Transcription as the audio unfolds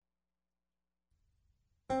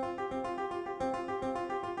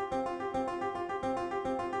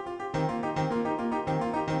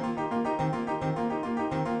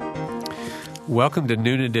Welcome to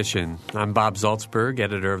Noon Edition. I'm Bob Zaltzberg,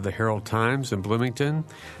 editor of the Herald-Times in Bloomington.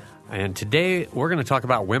 And today we're going to talk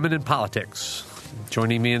about women in politics.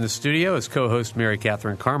 Joining me in the studio is co-host Mary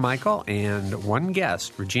Catherine Carmichael and one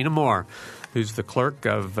guest, Regina Moore, who's the clerk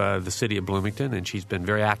of the city of Bloomington, and she's been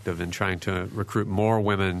very active in trying to recruit more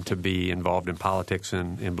women to be involved in politics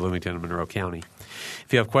in Bloomington and Monroe County.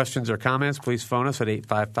 If you have questions or comments, please phone us at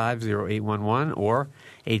 855-0811 or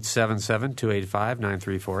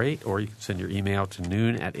 877-285-9348, or you can send your email to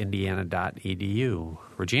noon@indiana.edu.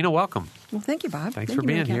 Regina, welcome. Well, thank you, Bob. Thanks for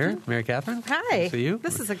being here. Mary Catherine. Hi. Good to see you.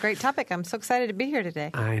 This is a great topic. I'm so excited to be here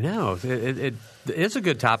today. I know. It is a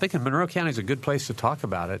good topic, and Monroe County is a good place to talk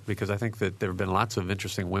about it because I think that there have been lots of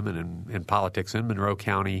interesting women in politics in Monroe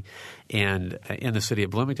County and in the city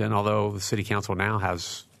of Bloomington, although the city council now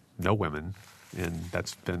has no women, and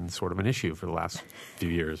that's been sort of an issue for the last few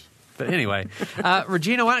years. But anyway,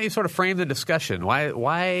 Regina, why don't you sort of frame the discussion?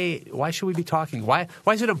 Why should we be talking? Why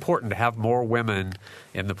is it important to have more women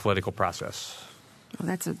in the political process? Well,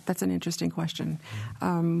 that's an interesting question,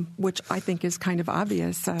 which I think is kind of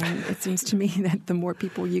obvious. It seems to me that the more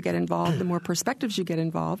people you get involved, the more perspectives you get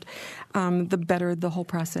involved, the better the whole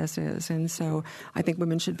process is. And so I think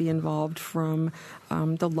women should be involved from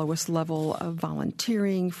the lowest level of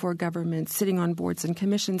volunteering for government, sitting on boards and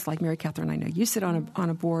commissions. Like Mary Catherine, I know you sit on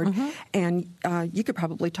a board, and you could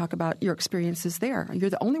probably talk about your experiences there. You're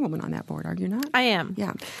the only woman on that board, are you not? I am.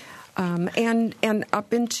 Yeah. And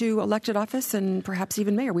up into elected office and perhaps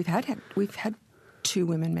even mayor. We've had two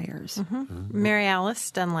women mayors. Mary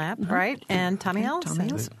Alice Dunlap, right? And Tommy Allison.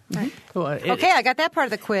 Tommy Allison. Right. Well, Okay, I got that part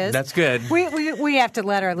of the quiz. That's good. We have to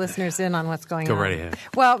let our listeners in on what's going on. Go right ahead.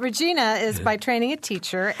 Well, Regina is by training a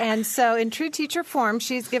teacher, and so in true teacher form,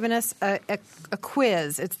 she's given us a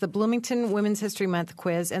quiz. It's the Bloomington Women's History Month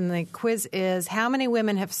quiz, and the quiz is how many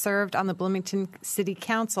women have served on the Bloomington City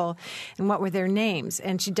Council and what were their names.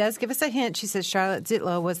 And she does give us a hint. She says Charlotte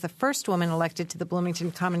Zitlow was the first woman elected to the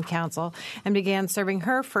Bloomington Common Council and began serving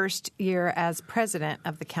her first year as president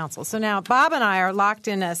of the council. So now Bob and I are locked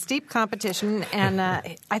in a steep competition, and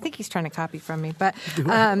I think he's trying to copy from me. But you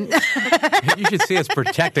should see us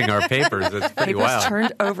protecting our papers. It's pretty wild.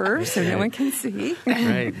 Turned over so no one can see.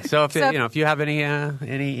 Right. So if you have any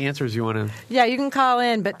answers you want to, yeah, you can call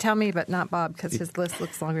in, but tell me, but not Bob, because his list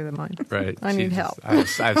looks longer than mine. Right. I need help. I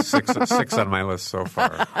have six on my list so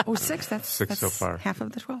far. Oh, six. That's so far. Half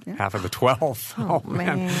of the 12. Yeah. Half of the 12. Oh,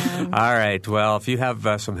 man. All right. Well, if you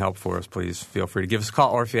have some help for us, please feel free to give us a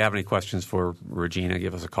call. Or if you have any questions for Regina,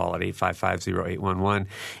 give us a call at 855-0811,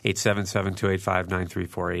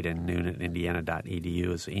 877-285-9348, and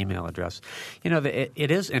noon@indiana.edu is the email address. You know, it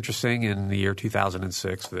is interesting in the year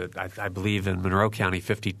 2006 that I believe in Monroe County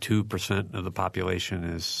 52% of the population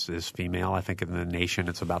is female. I think in the nation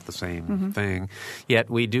it's about the same thing. Yet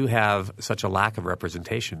we do have such a lack of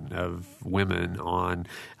representation of women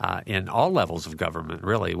in all levels of government,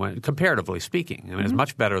 really, comparatively speaking. I mean, it's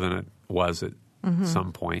much better than it was at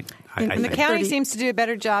some point. I And the think. county seems to do a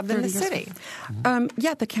better job than the city.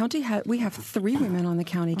 Yeah, the county we have 3 women on the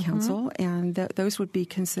county council, and those would be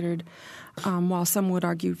considered, while some would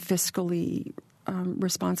argue fiscally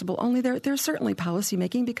responsible only, there's certainly policy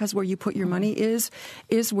making, because where you put your money is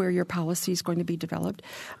where your policy is going to be developed.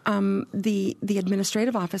 The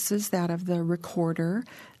administrative offices, that of the recorder,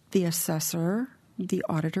 the assessor, the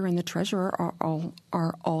auditor, and the treasurer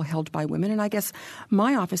are all held by women. And I guess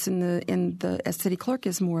my office as city clerk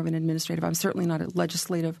is more of an administrative. I'm certainly not a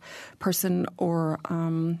legislative person, or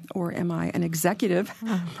am I an executive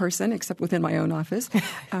person, except within my own office.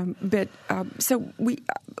 So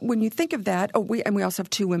when you think of that, we also have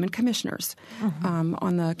 2 women commissioners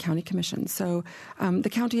on the county commission. So the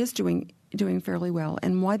county is doing fairly well.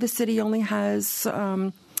 And why the city only has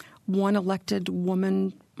one elected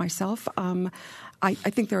woman, myself, I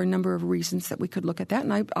think there are a number of reasons that we could look at that,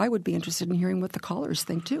 and I would be interested in hearing what the callers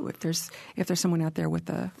think too. If there's someone out there with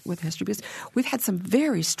history, because we've had some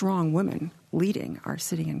very strong women leading our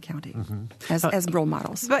city and county as role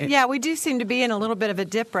models. But yeah, we do seem to be in a little bit of a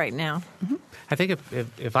dip right now. I think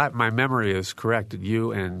if my memory is correct,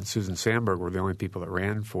 you and Susan Sandberg were the only people that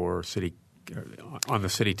ran for city on the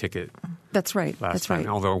city ticket. That's right. Last time,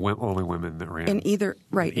 although only women that ran in either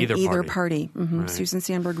party. Right. Susan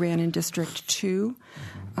Sandberg ran in District 2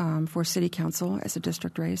 for city council as a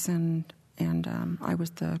district race, and and I was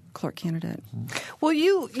the clerk candidate. Well,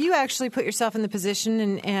 you actually put yourself in the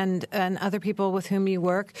position and other people with whom you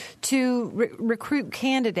work to recruit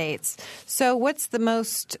candidates. So what's the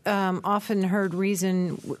most often heard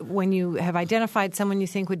reason when you have identified someone you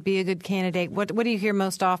think would be a good candidate? What do you hear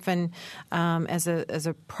most often as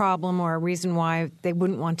a problem or a reason why they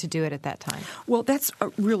wouldn't want to do it at that time? Well, that's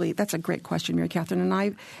a great question, Mary Catherine. And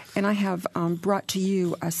I have brought to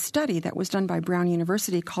you a study that was done by Brown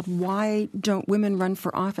University called "Why Don't Women Run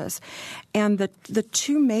for Office?" And the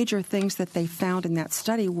two major things that they found in that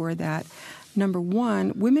study were that, number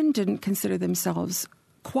one, women didn't consider themselves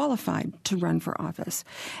qualified to run for office.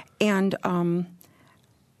 And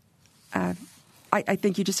I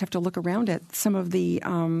think you just have to look around at some of the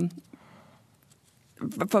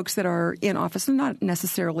folks that are in office, and not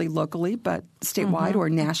necessarily locally, but statewide or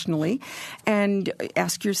nationally, and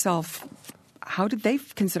ask yourself, how did they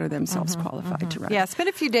consider themselves qualified to run? Yeah, spend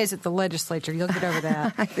a few days at the legislature. You'll get over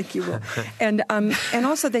that. I think you will. And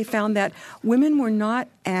also they found that women were not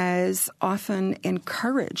as often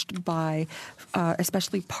encouraged by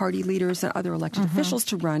especially party leaders and other elected officials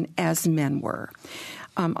to run as men were.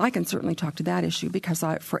 I can certainly talk to that issue because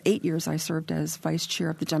for 8 years I served as vice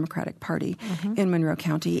chair of the Democratic Party in Monroe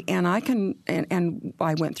County, and I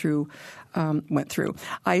went through.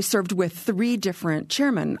 I served with 3 different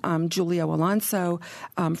chairmen: Julio Alonso,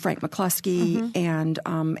 Frank McCluskey, and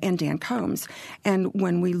Dan Combs. And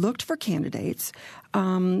when we looked for candidates.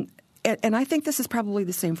 And I think this is probably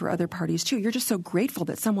the same for other parties, too. You're just so grateful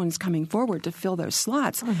that someone's coming forward to fill those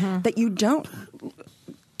slots that you don't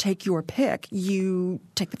take your pick. You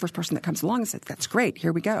take the first person that comes along and says, that's great,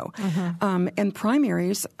 here we go. And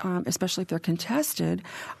primaries, especially if they're contested,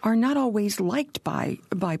 are not always liked by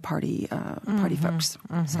party folks.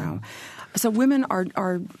 So women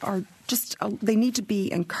are just they need to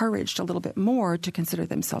be encouraged a little bit more to consider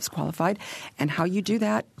themselves qualified. And how you do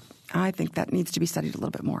that, I think that needs to be studied a little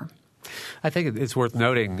bit more. I think it's worth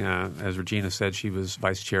noting, as Regina said, she was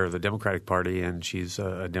vice chair of the Democratic Party, and she's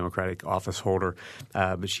a Democratic office holder.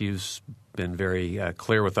 But she's been very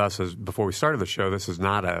clear with us before we started the show. This is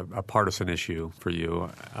not a partisan issue for you.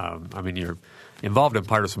 I mean, you're involved in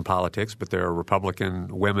partisan politics, but there are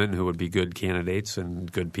Republican women who would be good candidates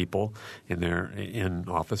and good people in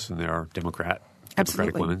office, and there are Democratic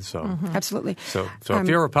women. So Absolutely. So if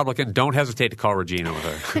you're a Republican, don't hesitate to call Regina with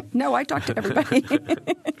her. No, I talk to everybody.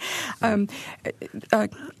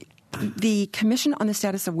 The Commission on the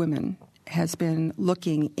Status of Women has been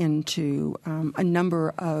looking into a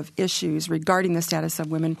number of issues regarding the status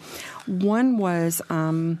of women. One was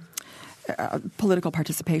political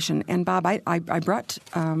participation. And, Bob, I brought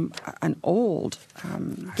an old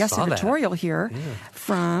guest editorial here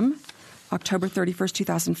from October 31st,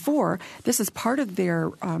 2004. This is part of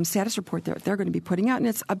their status report that they're going to be putting out, and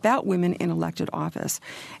it's about women in elected office.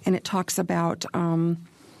 And it talks about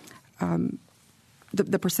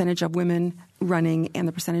the percentage of women running and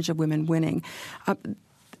the percentage of women winning.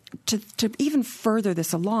 To even further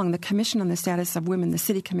this along, the Commission on the Status of Women, the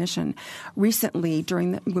City Commission, recently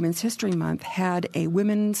during the Women's History Month had a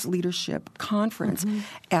women's leadership conference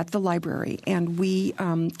at the library. And we,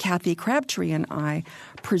 Kathy Crabtree and I,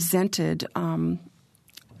 presented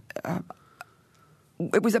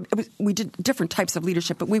we did different types of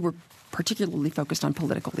leadership, but we were particularly focused on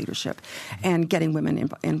political leadership and getting women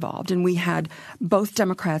involved. And we had both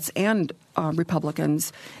Democrats and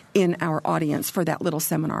Republicans in our audience for that little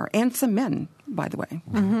seminar, and some men, by the way.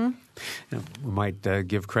 We might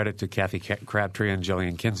give credit to Kathy Crabtree and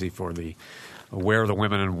Jillian Kinsey for the Where Are the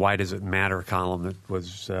Women and Why Does It Matter column that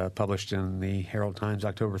was published in the Herald Times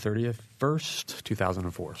October 1st,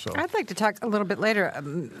 2004. So I'd like to talk a little bit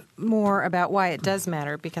later more about why it does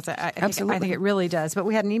matter, because I think it really does. But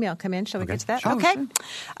we had an email come in. Shall we get to that? Sure. Okay.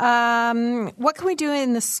 Sure. What can we do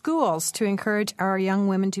in the schools to encourage our young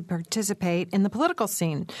women to participate in the political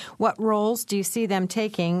scene? What roles do you see them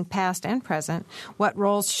taking, past and present? What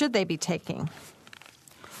roles should they be taking?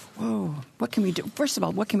 Whoa. What can we do? First of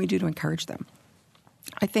all, what can we do to encourage them?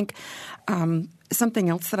 I think something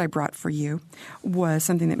else that I brought for you was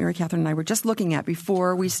something that Mary Catherine and I were just looking at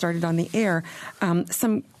before we started on the air.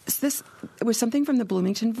 It was something from the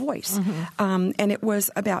Bloomington Voice, and it was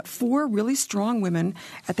about 4 really strong women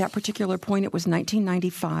at that particular point. It was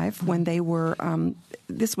 1995 when they were.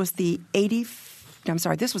 This was the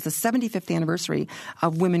 75th anniversary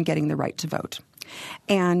of women getting the right to vote.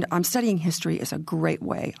 And studying history is a great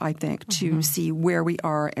way, I think, to see where we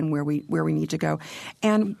are and where we need to go.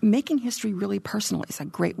 And making history really personal is a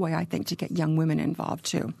great way, I think, to get young women involved,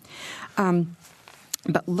 too.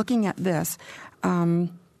 But looking at this, I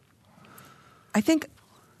think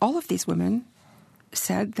all of these women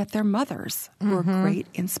said that their mothers were great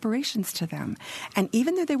inspirations to them. And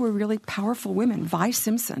even though they were really powerful women, Vi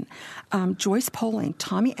Simpson, Joyce Poling,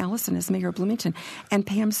 Tommy Allison as mayor of Bloomington, and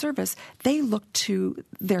Pam Service, they looked to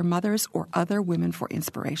their mothers or other women for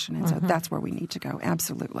inspiration. And so that's where we need to go.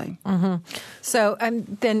 Absolutely. So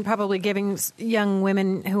then probably giving young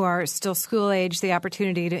women who are still school age the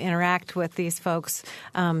opportunity to interact with these folks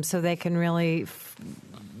so they can really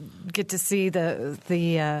get to see just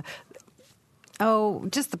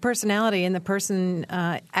the personality and the person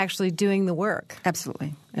actually doing the work.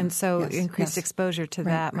 Absolutely. And so increased exposure to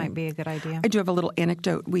that might be a good idea. I do have a little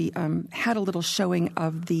anecdote. We had a little showing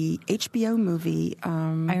of the HBO movie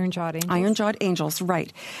Iron-Jawed Angels. Iron-Jawed Angels,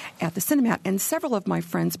 right, at the Cinemat. And several of my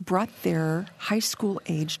friends brought their high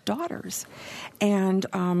school-age daughters. And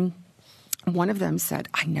one of them said,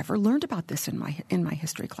 I never learned about this in my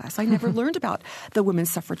history class. I never learned about the women's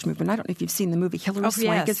suffrage movement. I don't know if you've seen the movie. Hilary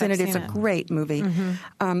Swank is in it. It's a great movie.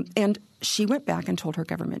 And she went back and told her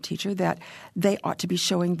government teacher that they ought to be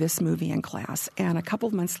showing this movie in class. And a couple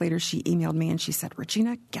of months later, she emailed me and she said,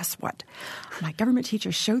 Regina, guess what? My government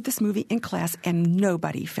teacher showed this movie in class and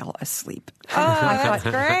nobody fell asleep. Oh, that's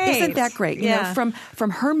great. Isn't that great? You know,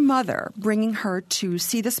 from her mother bringing her to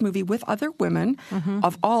see this movie with other women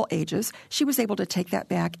of all ages, she was able to take that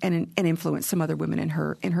back and influence some other women in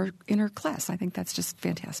her class. I think that's just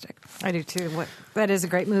fantastic. I do too. That is a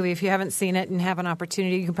great movie. If you haven't seen it and have an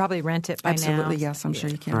opportunity, you can probably rent it by Absolutely, now. yes, I'm sure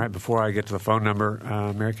you can. All right, before I get to the phone number,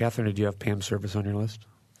 Mary Catherine, did you have Pam Service on your list?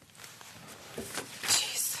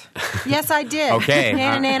 Yes, I did. Okay.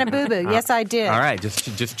 Nana Boo Boo. Yes, I did. All right,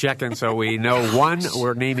 just checking. So we know one.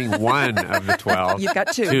 We're naming one of the 12. You've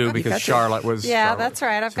got two. Two because Charlotte was. Yeah, Charlotte. that's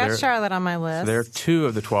right. I've got Charlotte on my list. So there are two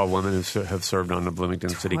of the 12 women who have served on the Bloomington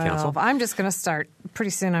City Council. I'm just going to start.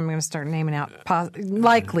 Pretty soon I'm going to start naming out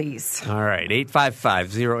likelies. All right.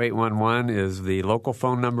 855-0811 is the local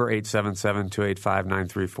phone number.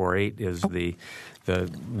 877-285-9348 is the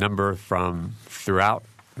number from throughout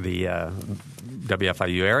the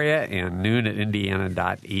WFIU area, and noon at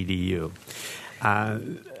indiana.edu.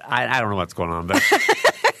 I don't know what's going on, but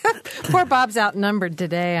Poor Bob's outnumbered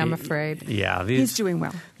today, I'm afraid. Yeah. He's doing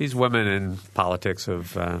well. These women in politics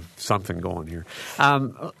have something going here.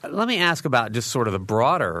 Let me ask about just sort of the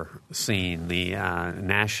broader scene, the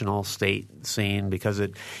national, state scene, because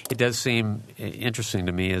it does seem interesting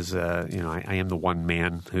to me as, I am the one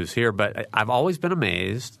man who's here, but I've always been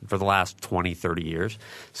amazed for the last 20, 30 years,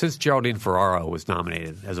 since Geraldine Ferraro was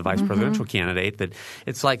nominated as a vice presidential candidate, that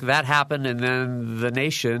it's like that happened and then the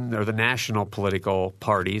nation or the national political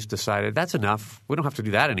parties decided that's enough. We don't have to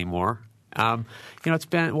do that anymore. It's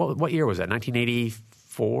been what year was that?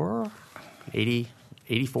 1984,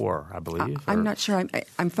 84, I believe. I'm not sure.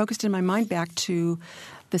 I'm focused in my mind back to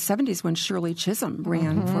the 70s when Shirley Chisholm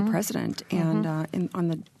ran for president and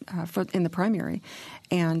in the primary,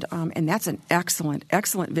 and that's an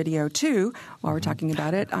excellent video too. While we're talking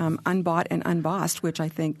about it, Unbought and Unbossed, which I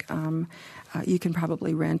think you can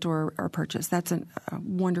probably rent or purchase. That's a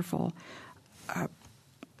wonderful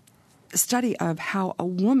study of how a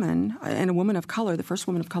woman, and a woman of color, the first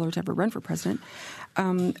woman of color to ever run for president,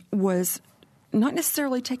 was not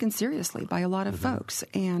necessarily taken seriously by a lot of folks,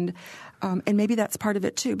 and maybe that's part of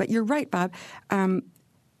it too. But you're right, Bob. On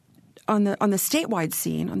the statewide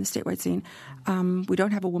scene, we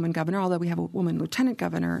don't have a woman governor, although we have a woman lieutenant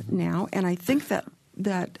governor now, and I think that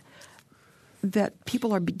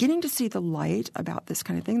people are beginning to see the light about this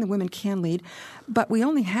kind of thing. The women can lead, but we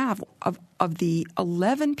only have of the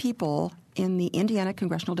 11 people in the Indiana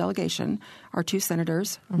congressional delegation, our 2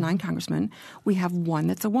 senators, 9 congressmen, we have one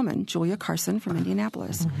that's a woman, Julia Carson from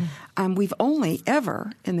Indianapolis. We've only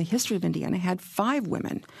ever, in the history of Indiana, had 5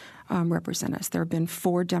 women represent us. There have been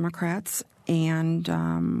 4 Democrats and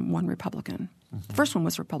 1 Republican. The first one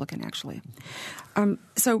was Republican, actually.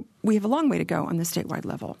 So we have a long way to go on the statewide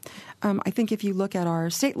level. I think if you look at our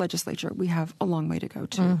state legislature, we have a long way to go,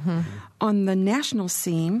 too. On the national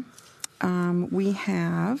scene, we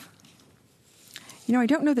have, I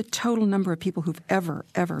don't know the total number of people who've ever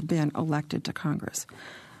been elected to Congress,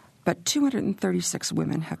 but 236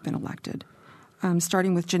 women have been elected,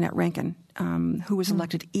 starting with Jeanette Rankin, who was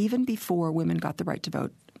elected even before women got the right to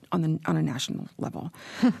vote on a national level.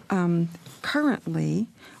 Currently,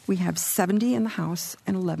 we have 70 in the House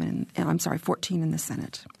and 14 in the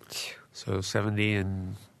Senate. So 70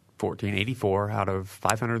 and 14, 84 out of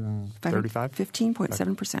 535?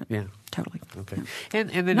 15.7%. Yeah. Totally. Okay. Yeah.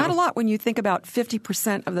 And then not a lot when you think about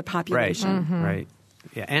 50% of the population. Right.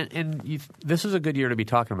 Yeah, and this is a good year to be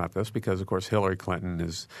talking about this because, of course, Hillary Clinton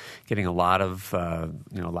is getting a lot of a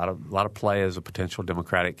lot of play as a potential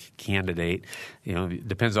Democratic candidate. It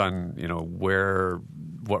depends on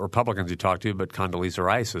what Republicans you talk to, but Condoleezza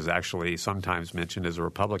Rice is actually sometimes mentioned as a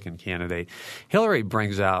Republican candidate. Hillary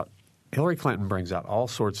Clinton brings out all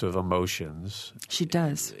sorts of emotions. She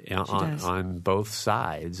does. On both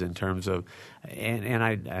sides in terms of, and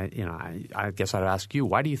I guess I'd ask you,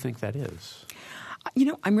 why do you think that is?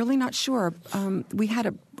 I'm really not sure. We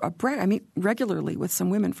had I meet regularly with some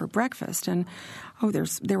women for breakfast, and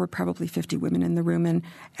there were probably 50 women in the room. And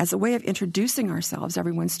as a way of introducing ourselves,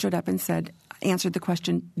 everyone stood up and answered the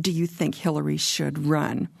question, "Do you think Hillary should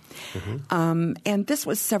run?" Mm-hmm. And this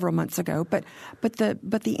was several months ago, but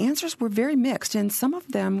the answers were very mixed, and some of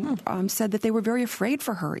them said that they were very afraid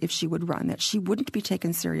for her if she would run, that she wouldn't be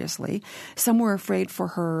taken seriously. Some were afraid for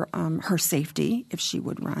her safety if she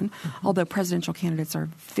would run, although presidential candidates are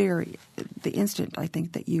the instant I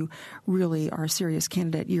think that you really are a serious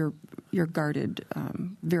candidate, you're guarded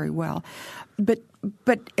very well.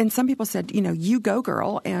 And some people said, you go,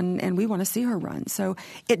 girl, and we want to see her run. So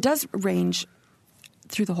it does range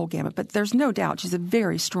through the whole gamut. But there's no doubt she's a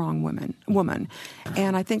very strong woman.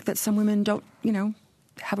 And I think that some women don't,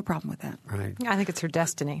 have a problem with that. Right. I think it's her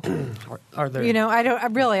destiny. Are there?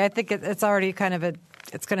 I think it's already kind of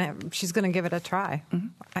she's going to give it a try.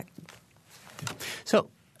 Mm-hmm. So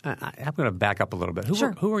I'm going to back up a little bit.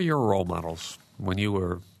 Who are your role models when you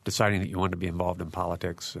were deciding that you wanted to be involved in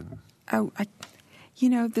politics?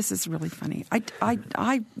 This is really funny.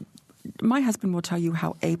 My husband will tell you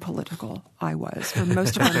how apolitical I was for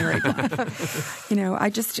most of my married life.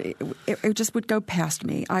 It just would go past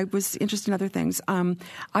me. I was interested in other things.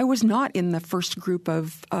 I was not in the first group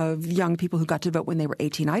of young people who got to vote when they were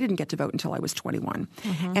 18. I didn't get to vote until I was 21.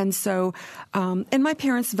 Mm-hmm. And so, and my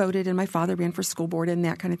parents voted, and my father ran for school board and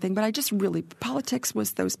that kind of thing. But politics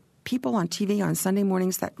was those people on TV on Sunday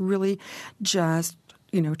mornings that really just,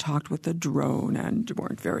 talked with the drone and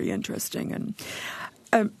weren't very interesting. And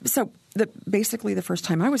so basically the first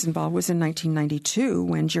time I was involved was in 1992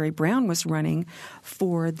 when Jerry Brown was running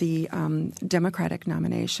for the Democratic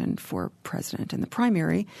nomination for president in the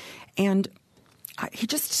primary. And he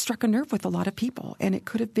just struck a nerve with a lot of people. And it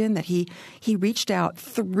could have been that he reached out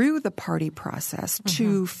through the party process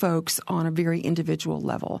to folks on a very individual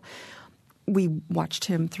level. We watched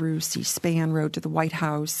him through C-SPAN, Road to the White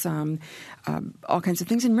House, all kinds of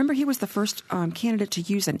things. And remember, he was the first candidate to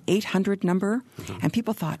use an 800 number. Mm-hmm. And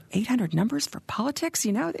people thought, 800 numbers for politics?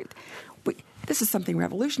 This is something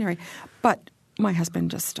revolutionary. But my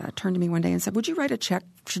husband just turned to me one day and said, would you write a check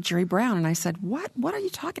to Jerry Brown? And I said, what? What are you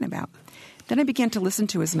talking about? Then I began to listen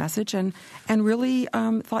to his message and really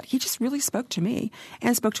thought he just really spoke to me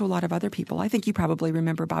and spoke to a lot of other people. I think you probably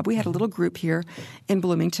remember, Bob, we had a little group here in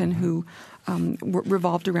Bloomington who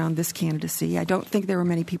revolved around this candidacy. I don't think there were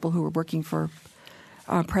many people who were working for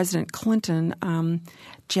President Clinton.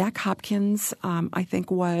 Jack Hopkins, I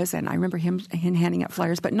think, was, and I remember him handing out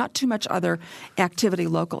flyers, but not too much other activity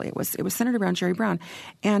locally. It was centered around Jerry Brown.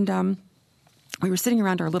 And we were sitting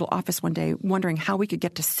around our little office one day wondering how we could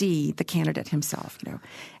get to see the candidate himself.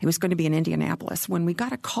 It was going to be in Indianapolis when we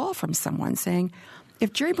got a call from someone saying,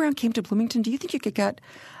 if Jerry Brown came to Bloomington, do you think you could get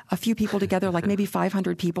a few people together, like maybe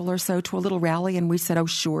 500 people or so, to a little rally? And we said, oh,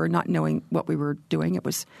 sure, not knowing what we were doing. It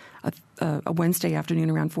was a Wednesday afternoon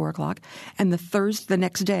around 4 o'clock. And the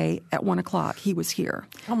next day at 1 o'clock, he was here.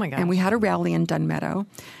 Oh, my gosh. And we had a rally in Dunn Meadow.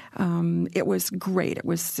 It was great. It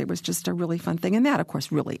was just a really fun thing. And that, of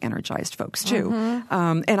course, really energized folks, too.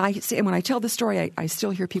 Mm-hmm. And when I tell the story, I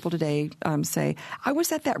still hear people today say, I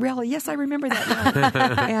was at that rally. Yes, I remember that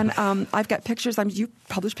rally. And I've got pictures. You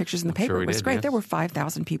published pictures in the paper. It was great. Yes. There were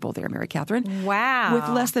 5,000 people there, Mary Catherine. Wow. With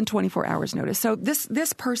less than 24 hours notice. So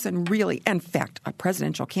this person really, in fact, a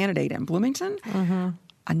presidential candidate in Bloomington,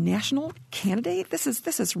 a national candidate. This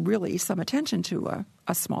is really some attention to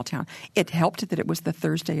a small town. It helped that it was the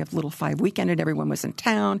Thursday of Little Five weekend and everyone was in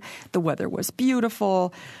town. The weather was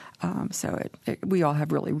beautiful. So we all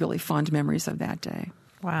have really, really fond memories of that day.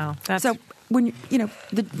 Wow. So when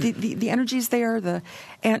the energy's there,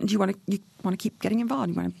 and you want to keep getting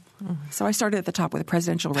involved. So I started at the top with a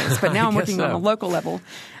presidential race, but now I'm working on a local level.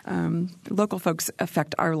 Local folks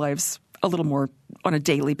affect our lives a little more on a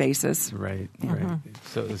daily basis. Right, right.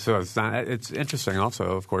 So it's interesting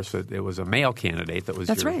also, of course, that it was a male candidate that was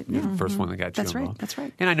your first one that got you involved. That's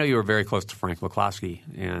right. And I know you were very close to Frank McCloskey,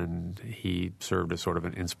 and he served as sort of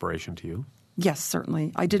an inspiration to you. Yes,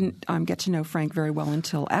 certainly. I didn't get to know Frank very well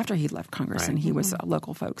until after he left Congress, and he was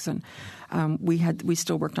local folks, and we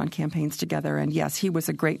still worked on campaigns together. And yes, he was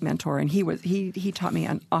a great mentor, and he taught me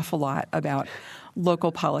an awful lot about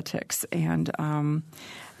local politics. And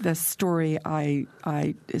the story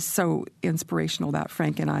is so inspirational about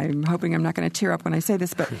Frank, and I'm hoping I'm not going to tear up when I say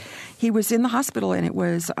this, but he was in the hospital, and it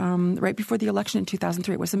was right before the election in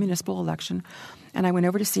 2003. It was a municipal election, and I went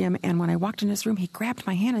over to see him, and when I walked in his room, he grabbed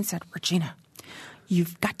my hand and said, "Regina,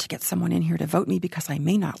 you've got to get someone in here to vote me because I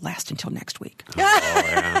may not last until next week." Oh,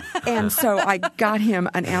 yeah. And so I got him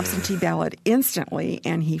an absentee ballot instantly,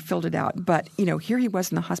 and he filled it out. But, here he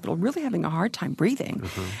was in the hospital really having a hard time breathing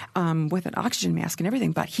with an oxygen mask and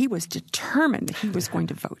everything. But he was determined that he was going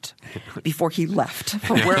to vote before he left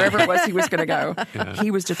from wherever it was he was going to go. Yeah.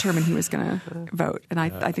 He was determined he was going to vote. And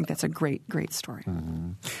I think that's a great, great story.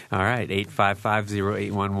 Mm-hmm. All right,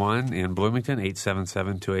 855-0811 in Bloomington,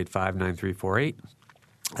 877-285-9348.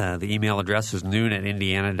 The email address is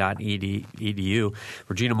noon@indiana.edu.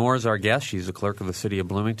 Regina Moore is our guest. She's the clerk of the city of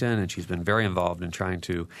Bloomington, and she's been very involved in trying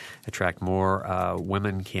to attract more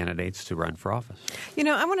women candidates to run for office.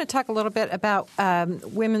 I want to talk a little bit about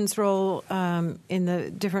women's role in the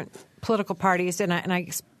different political parties, and I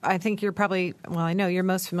think you're probably, I know you're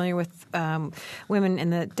most familiar with women in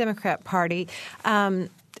the Democrat Party.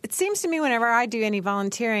 It seems to me whenever I do any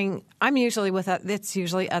volunteering, I'm usually it's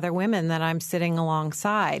usually other women that I'm sitting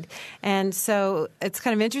alongside. And so it's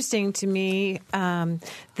kind of interesting to me the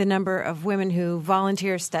number of women who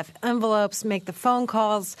volunteer, stuff envelopes, make the phone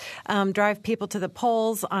calls, drive people to the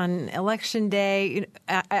polls on election day.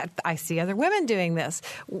 I see other women doing this.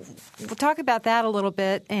 We'll talk about that a little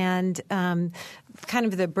bit and kind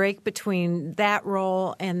of the break between that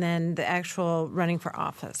role and then the actual running for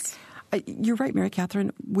office. You're right, Mary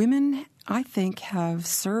Catherine. Women, I think, have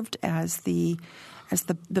served as the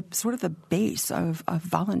sort of the base of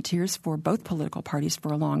volunteers for both political parties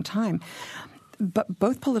for a long time. But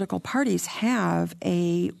both political parties have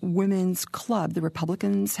a women's club. The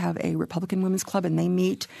Republicans have a Republican Women's Club, and they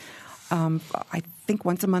meet I think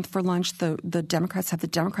once a month for lunch. The Democrats have the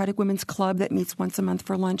Democratic Women's Club that meets once a month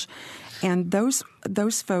for lunch. And those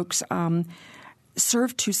folks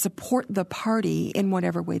serve to support the party in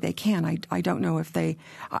whatever way they can. I don't know if I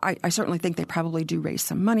certainly think they probably do raise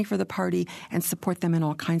some money for the party and support them in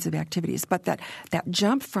all kinds of activities. But that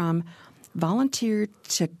jump from volunteer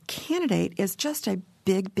to candidate is just a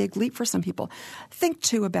big, big leap for some people. Think,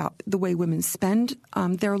 too, about the way women spend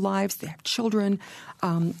their lives. They have children,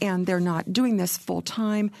 and they're not doing this full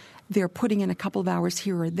time. They're putting in a couple of hours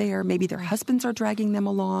here or there. Maybe their husbands are dragging them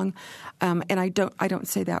along. And I don't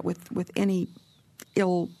say that with any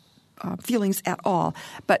ill feelings at all,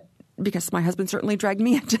 but because my husband certainly dragged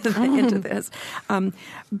me into this.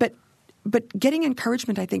 But getting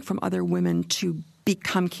encouragement, I think, from other women to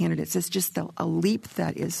become candidates is just a leap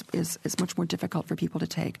that is much more difficult for people to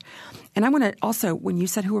take. And I want to also, when you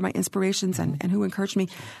said who were my inspirations and who encouraged me,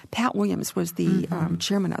 Pat Williams was the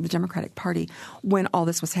chairman of the Democratic Party when all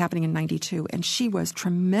this was happening in 92, and she was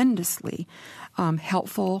tremendously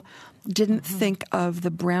helpful. Didn't think of the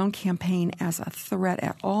Brown campaign as a threat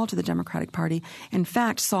at all to the Democratic Party. In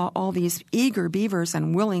fact, saw all these eager beavers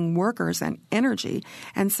and willing workers and energy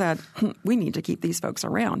and said, we need to keep these folks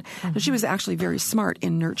around. So she was actually very smart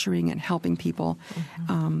in nurturing and helping people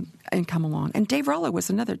and come along. And Dave Rollo was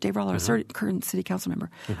another. Dave Rollo, a current city council member,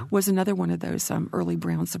 was another one of those early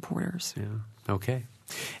Brown supporters. Yeah. Okay.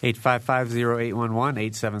 855-0811,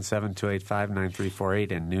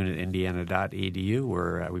 877-285-9348, and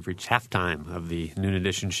noon@indiana.edu. We've reached halftime of the Noon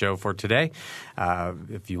Edition show for today.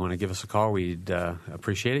 If you want to give us a call, we'd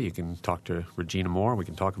appreciate it. You can talk to Regina Moore. We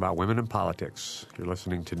can talk about women in politics. You're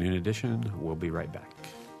listening to Noon Edition. We'll be right back.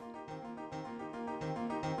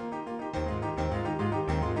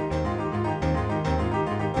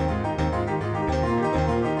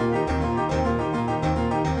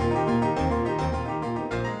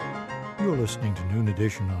 Listening to Noon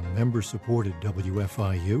Edition on member-supported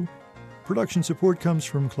WFIU. Production support comes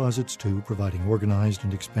from Closets 2, providing organized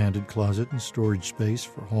and expanded closet and storage space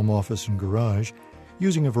for home office and garage,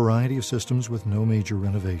 using a variety of systems with no major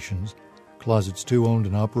renovations. Closets 2 owned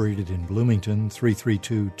and operated in Bloomington,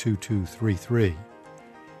 332-2233.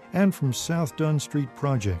 And from South Dunn Street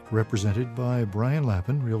Project, represented by Brian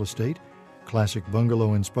Lappin, Real Estate, classic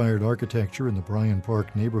bungalow-inspired architecture in the Bryan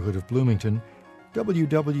Park neighborhood of Bloomington,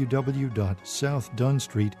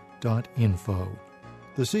 www.southdunstreet.info.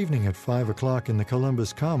 This evening at 5 o'clock in the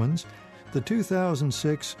Columbus Commons, the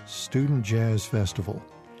 2006 Student Jazz Festival.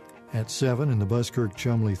 At 7 in the Buskirk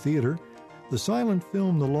Chumley Theater, the silent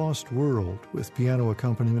film The Lost World with piano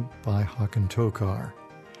accompaniment by Hakan Tokar.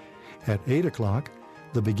 At 8 o'clock,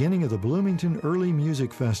 the beginning of the Bloomington Early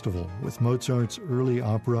Music Festival with Mozart's early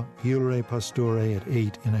opera Il Re Pastore at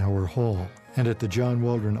 8 in Our Hall. And at the John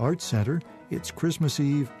Waldron Arts Center, it's Christmas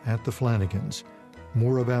Eve at the Flanagans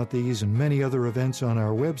More about these and many other events on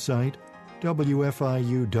our website,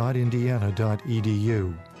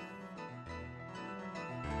 wfiu.indiana.edu.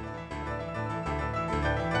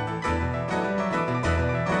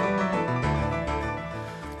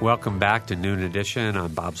 Welcome back to Noon Edition.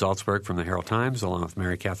 I'm Bob Zaltzberg from the Herald-Times, along with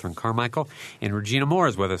Mary Catherine Carmichael. And Regina Moore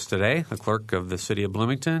is with us today, the clerk of the city of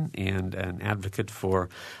Bloomington and an advocate for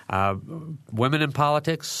women in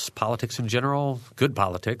politics, politics in general, good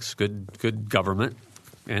politics, good government,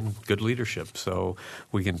 and good leadership. So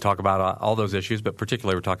we can talk about all those issues, but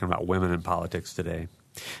particularly we're talking about women in politics today.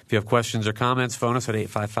 If you have questions or comments, phone us at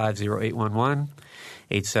 855-0811.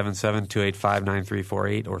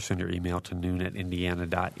 877-285-9348, or send your email to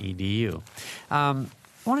noon@indiana.edu. I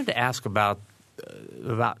wanted to ask about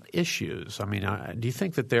issues. I mean, do you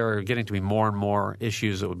think that there are getting to be more and more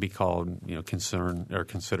issues that would be called,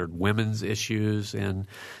 considered women's issues in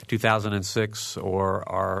 2006, or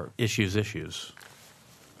are issues?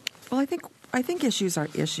 Well, I think issues are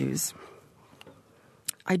issues.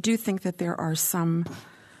 I do think that there are some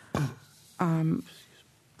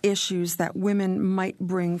issues that women might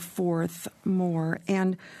bring forth more.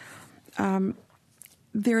 And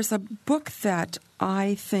there's a book that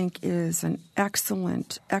I think is an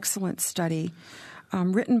excellent study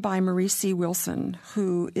written by Marie C. Wilson,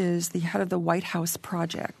 who is the head of the White House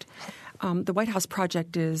Project. The White House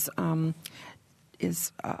Project is a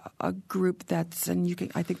group that's,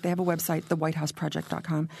 and I think they have a website,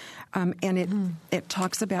 thewhitehouseproject.com, and it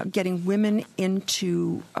talks about getting women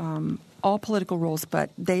into all political roles,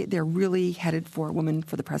 but they're really headed for a woman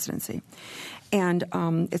for the presidency. And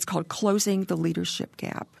it's called Closing the Leadership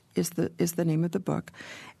Gap is the name of the book.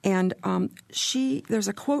 And there's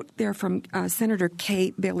a quote there from Senator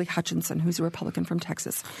Kay Bailey Hutchinson, who's a Republican from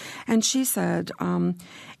Texas. And she said,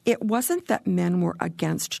 it wasn't that men were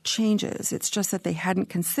against changes. It's just that they hadn't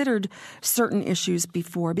considered certain issues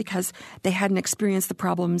before because they hadn't experienced the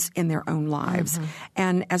problems in their own lives. Mm-hmm.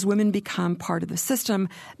 And as women become part of the system,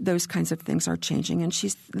 those kinds of things are changing. And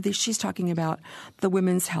she's talking about the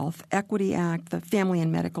Women's Health Equity Act, the Family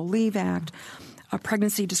and Medical Leave Act, a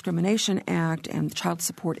Pregnancy Discrimination Act, and the Child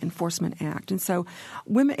Support Enforcement Act. And so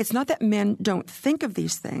women, it's not that men don't think of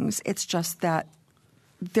these things. It's just that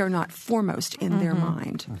they're not foremost in their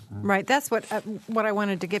mind. Mm-hmm. Right. That's what I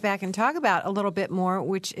wanted to get back and talk about a little bit more,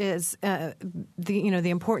 which is the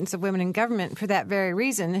importance of women in government for that very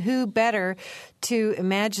reason. Who better to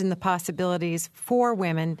imagine the possibilities for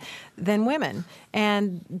women than women?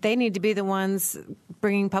 And they need to be the ones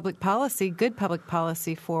bringing good public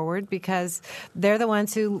policy forward, because they're the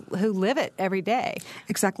ones who live it every day.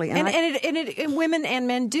 Exactly. And women and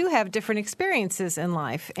men do have different experiences in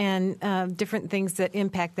life and different things that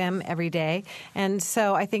impact them every day. And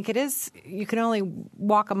so I think you can only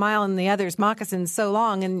walk a mile in the other's moccasins so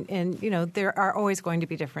long, and there are always going to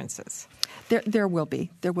be differences. There will be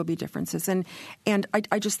differences. And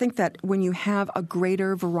I just think that when you have a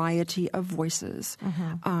greater variety of voices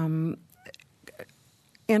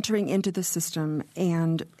entering into the system,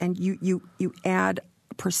 and you add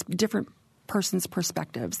different person's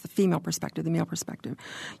perspectives, the female perspective, the male perspective,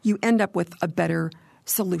 you end up with a better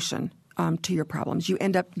solution to your problems. You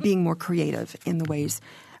end up being more creative in the ways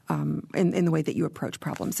in the way that you approach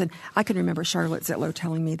problems. And I can remember Charlotte Zitlow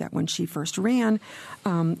telling me that when she first was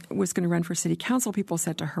going to run for city council, people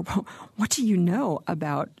said to her, well, what do you know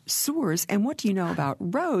about sewers and what do you know about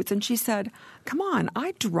roads? And she said, come on,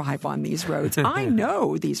 I drive on these roads. I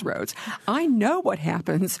know these roads. I know what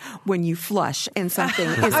happens when you flush and something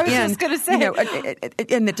is I was just going to say.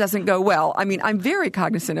 And it doesn't go well. I mean, I'm very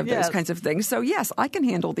cognizant of those kinds of things. So, yes, I can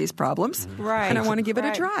handle these problems. Right. And I want to give it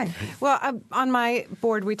a try. Well, on my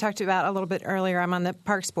board, we talked about a little bit earlier, I'm on the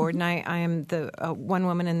Parks Board, and I am the one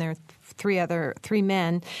woman and there are three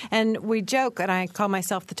men. And we joke, and I call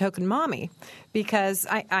myself the token mommy, because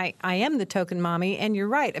I am the token mommy. And you're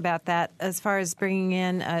right about that as far as bringing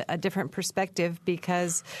in a different perspective,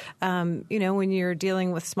 because, when you're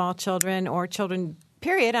dealing with small children or children,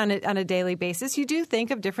 period, on a daily basis, you do think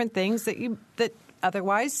of different things that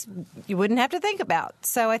otherwise you wouldn't have to think about.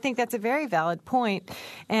 So I think that's a very valid point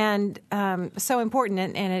and so important,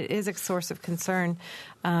 and it is a source of concern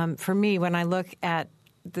for me when I look at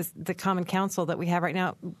the Common Council that we have right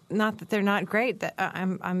now. Not that they're not great. That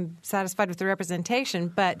I'm satisfied with the representation,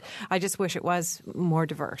 but I just wish it was more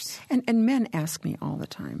diverse. And men ask me all the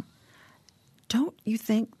time, don't you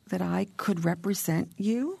think that I could represent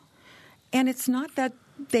you? And it's not that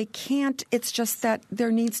they can't. It's just that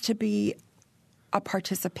there needs to be a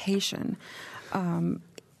participation,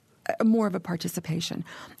 more of a participation.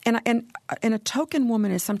 And a token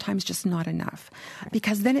woman is sometimes just not enough,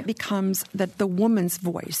 because then it becomes the woman's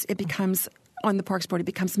voice. It becomes on the Parks Board, it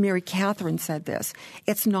becomes Mary Catherine said this.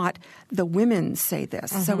 It's not the women say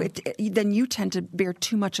this. So then you tend to bear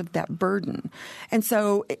too much of that burden. And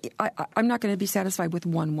so I'm not going to be satisfied with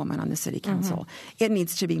one woman on the city council. It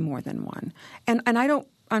needs to be more than one. And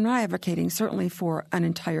I'm not advocating certainly for an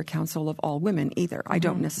entire council of all women either. I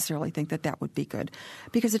don't necessarily think that would be good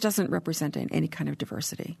because it doesn't represent any kind of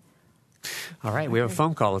diversity. All right, we have a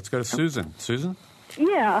phone call. Let's go to Susan. Susan?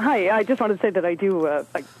 Yeah, hi. I just wanted to say that I do,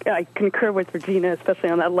 I concur with Regina, especially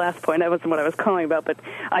on that last point. That wasn't what I was calling about, but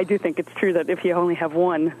I do think it's true that if you only have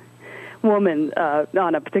one woman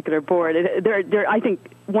on a particular board, I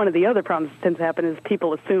think one of the other problems that tends to happen is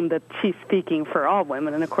people assume that she's speaking for all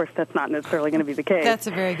women, and of course that's not necessarily going to be the case. That's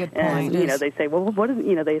a very good point. And they say, well, what is?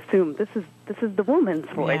 They assume this is the woman's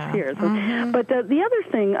voice here. So, but the other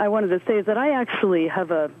thing I wanted to say is that I actually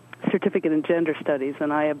have a certificate in gender studies,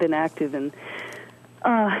 and I have been active in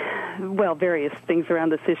various things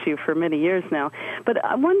around this issue for many years now. But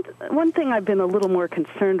one thing I've been a little more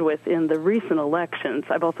concerned with in the recent elections,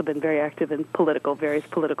 I've also been very active in various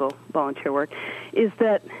political volunteer work, is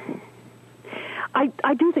that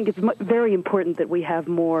I do think it's very important that we have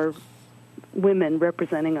more women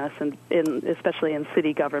representing us, especially in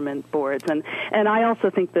city government boards, and I also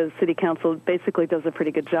think the city council basically does a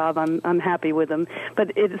pretty good job. I'm happy with them,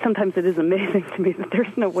 but sometimes it is amazing to me that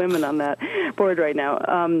there's no women on that board right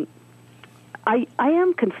now. I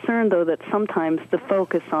am concerned though that sometimes the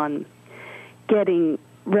focus on getting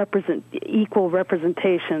equal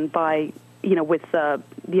representation by with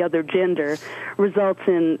the other gender results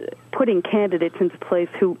in putting candidates into place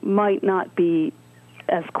who might not be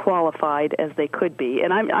as qualified as they could be.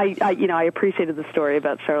 And I appreciated the story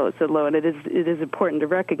about Charlotte Sidlow, and it is important to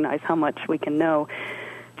recognize how much we can know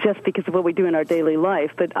just because of what we do in our daily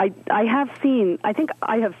life. But I have seen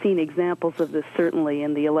examples of this certainly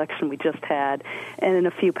in the election we just had, and in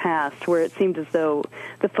a few past, where it seemed as though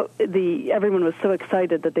everyone was so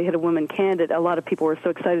excited that they had a woman candidate. A lot of people were so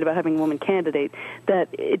excited about having a woman candidate that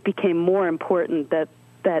it became more important that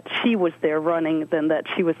she was there running than that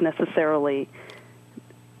she was necessarily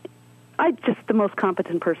just the most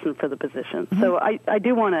competent person for the position. So I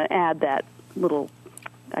do want to add that little,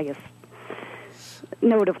 I guess,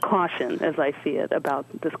 note of caution as I see it about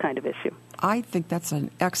this kind of issue. I think that's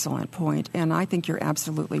an excellent point, and I think you're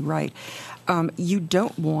absolutely right. You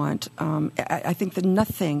don't want, I think that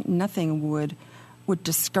nothing would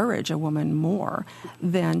discourage a woman more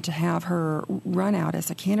than to have her run out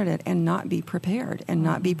as a candidate and not be prepared,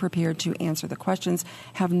 to answer the questions,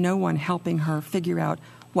 have no one helping her figure out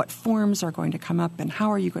what forms are going to come up and how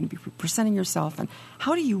are you going to be presenting yourself and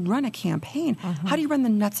how do you run a campaign? How do you run the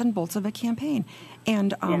nuts and bolts of a campaign?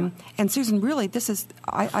 And and Susan, really, this is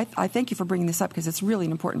I thank you for bringing this up because it's really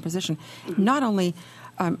an important position. Not only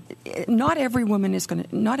not every woman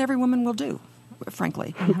will do.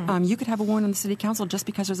 Frankly, you could have a woman on the city council just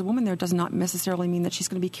because there's a woman there does not necessarily mean that she's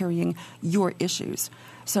going to be carrying your issues.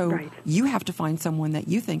 So you have to find someone that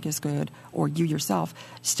you think is good, or you yourself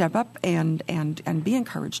step up and be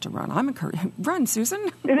encouraged to run. I'm encouraged. Run,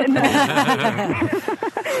 Susan.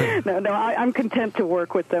 No, I'm content to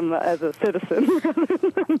work with them as a citizen.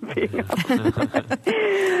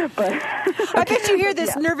 But I bet you hear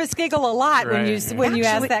this nervous giggle a lot when you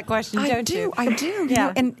ask that question, don't you? I do.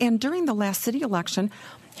 Yeah. And during the last city election,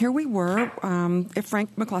 here we were.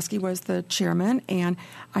 Frank McCluskey was the chairman, and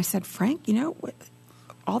I said, Frank,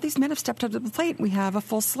 all these men have stepped up to the plate. We have a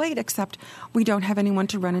full slate, except we don't have anyone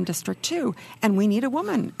to run in District 2. And we need a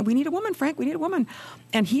woman. We need a woman, Frank. We need a woman.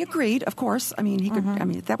 And he agreed, of course. I mean, he could. I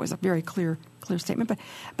mean, that was a very clear statement.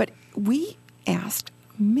 But we asked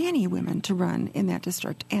many women to run in that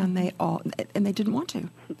district, and they didn't want to.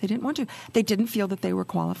 They didn't want to. They didn't feel that they were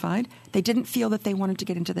qualified. They didn't feel that they wanted to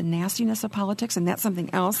get into the nastiness of politics, and that's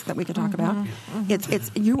something else that we could talk about.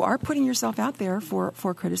 It's you are putting yourself out there for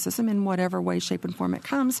criticism in whatever way, shape, and form it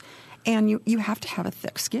comes, and you have to have a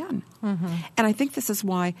thick skin. And I think this is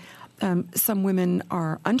why some women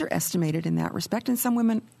are underestimated in that respect, and some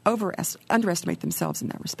women underestimate themselves in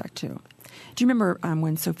that respect too. Do you remember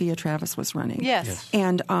when Sophia Travis was running? Yes.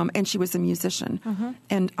 And she was a musician.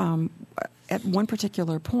 And at one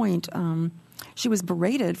particular point, she was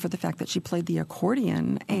berated for the fact that she played the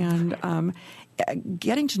accordion. And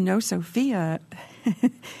getting to know Sophia,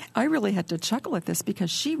 I really had to chuckle at this because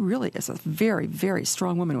she really is a very, very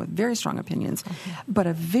strong woman with very strong opinions, but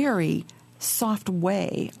a very soft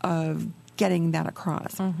way of getting that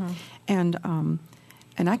across. And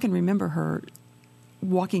I can remember her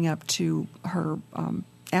walking up to her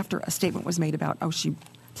after a statement was made about, she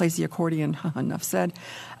plays the accordion, enough said.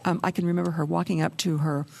 I can remember her walking up to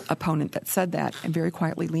her opponent that said that and very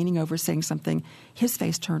quietly leaning over, saying something. His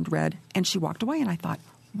face turned red, and she walked away. And I thought,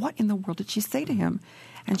 what in the world did she say to him?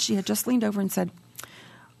 And she had just leaned over and said,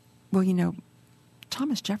 well, you know,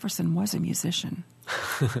 Thomas Jefferson was a musician.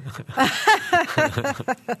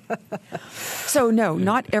 So no,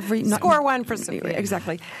 not every... Score one for Sophia.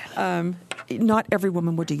 Exactly. Not every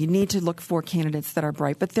woman would do. You need to look for candidates that are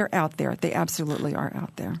bright, but they're out there. They absolutely are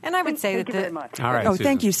out there. And I would say Thank you very much. All right, Susan.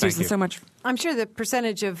 Thank you, Susan, so much. I'm sure the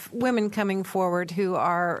percentage of women coming forward who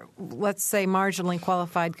are, let's say, marginally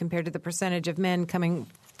qualified compared to the percentage of men coming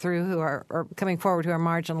through who are or coming forward who are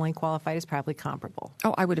marginally qualified is probably comparable.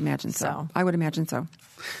 Oh, I would imagine so. I would imagine so.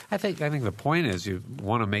 I think the point is you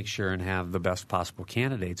want to make sure and have the best possible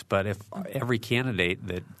candidates. But if every candidate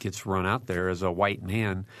that gets run out there is a white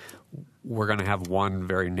man, we're going to have one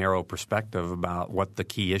very narrow perspective about what the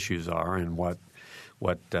key issues are and what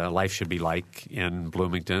life should be like in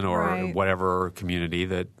Bloomington or whatever community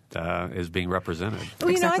that is being represented. Well,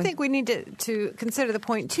 you know, I think we need to consider the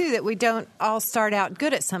point, too, that we don't all start out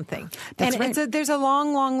good at something. That's and right. There's a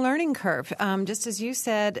long, long learning curve. Just as you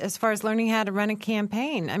said, as far as learning how to run a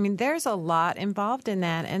campaign, I mean, there's a lot involved in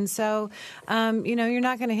that. And so, you know, you're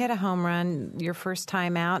not going to hit a home run your first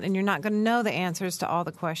time out, and you're not going to know the answers to all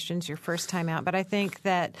the questions your first time out. But I think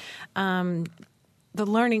that the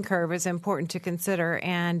learning curve is important to consider.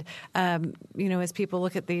 And, you know, as people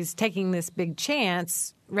look at these, taking this big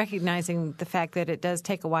chance, recognizing the fact that it does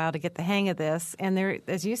take a while to get the hang of this. And there,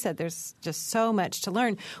 as you said, there's just so much to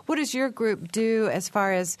learn. What does your group do as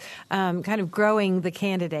far as kind of growing the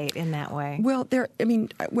candidate in that way? Well,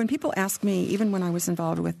 when people ask me, even when I was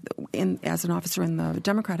involved as an officer in the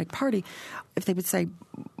Democratic Party, if they would say,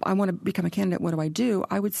 I want to become a candidate, what do I do?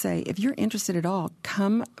 I would say, if you're interested at all,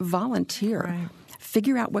 come volunteer. Right.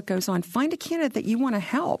 Figure out what goes on. Find a candidate that you want to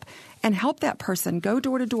help and help that person. Go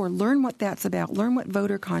door to door. Learn what that's about. Learn what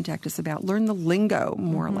voter contact is about. Learn the lingo,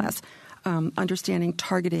 more or less. Understanding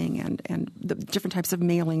targeting and the different types of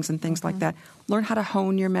mailings and things like that. Learn how to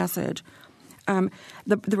hone your message. The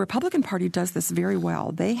Republican Party does this very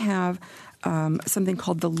well. They have something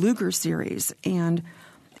called the Lugar Series, and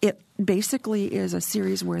it basically is a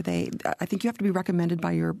series where I think you have to be recommended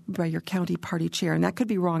by your county party chair, and that could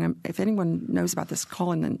be wrong. If anyone knows about this,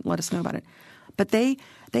 call in and let us know about it. But they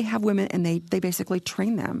have women, and they basically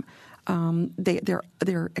train them.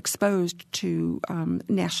 They're exposed to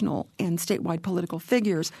national and statewide political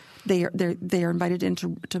figures. They are invited in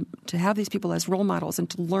to have these people as role models and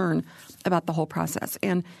to learn about the whole process.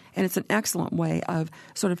 And it's an excellent way of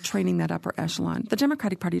sort of training that upper echelon. The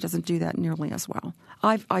Democratic Party doesn't do that nearly as well.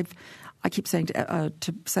 I keep saying to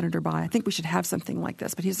Senator Bayh, I think we should have something like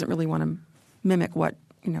this, but he doesn't really want to mimic what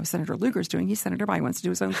Senator Lugar's doing. He's Senator Bayh. He wants to do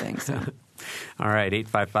his own thing. So. All right,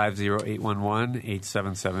 855-0811,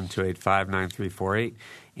 877-285-9348,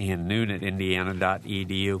 and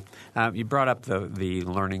noon@indiana.edu. You brought up the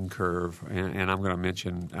learning curve, and I'm going to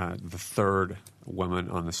mention the third woman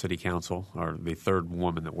on the city council, or the third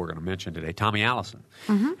woman that we're going to mention today, Tommy Allison,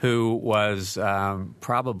 who was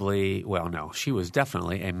she was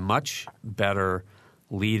definitely a much better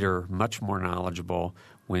leader, much more knowledgeable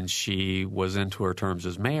when she was into her terms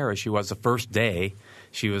as mayor as she was the first day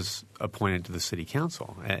she was appointed to the city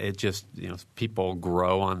council. It just, people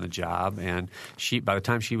grow on the job, and by the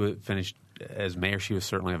time she was finished as mayor, she was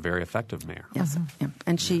certainly a very effective mayor. Yes, yeah.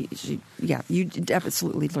 And you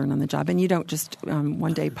absolutely learn on the job, and you don't just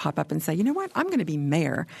one day pop up and say, you know what, I'm going to be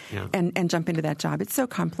mayor, and jump into that job. It's so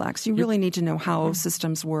complex. You really need to know how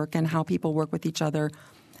systems work and how people work with each other.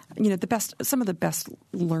 Some of the best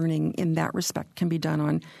learning in that respect can be done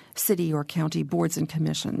on city or county boards and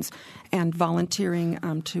commissions, and volunteering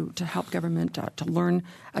to help government to learn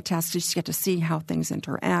a task. You just get to see how things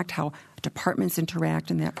interact, how departments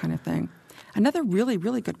interact, and that kind of thing. Another really,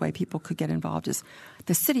 really good way people could get involved is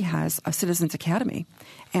the city has a Citizens Academy,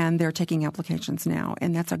 and they're taking applications now.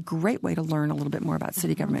 And that's a great way to learn a little bit more about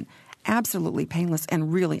city government. Absolutely painless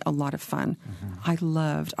and really a lot of fun. I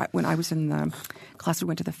loved when I was in the class, we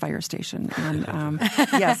went to the fire station, and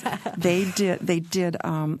yes, they did.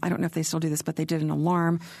 I don't know if they still do this, but they did an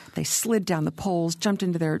alarm. They slid down the poles, jumped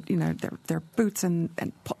into their boots, and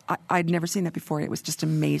I'd never seen that before. It was just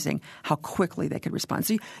amazing how quickly they could respond.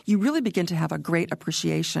 So you really begin to have a great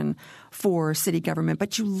appreciation for city government,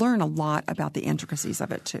 but you learn a lot about the intricacies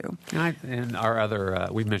of it too. And our other,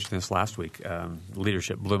 we mentioned this last week,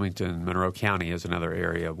 leadership. Bloomington, Monroe County is another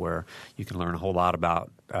area where you can learn a whole lot about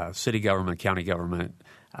city government, county government,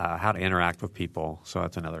 how to interact with people. So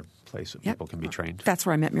that's another place that people can be trained. That's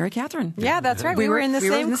where I met Mary Catherine. Yeah, that's right. We were in the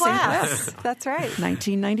same class. That's right.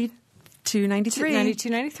 1993. 92, 93. 92,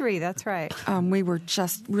 93, that's right. We were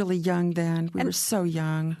just really young then. We were so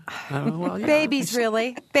young. Babies,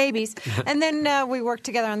 really. Babies. And then we worked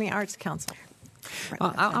together on the Arts Council.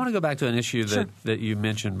 I want to go back to an issue that you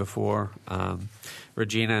mentioned before,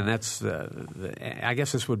 Regina, and that's I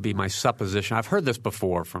guess this would be my supposition. I've heard this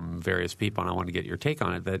before from various people, and I want to get your take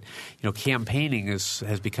on it, that campaigning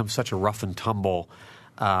has become such a rough and tumble,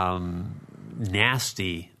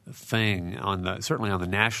 nasty thing certainly on the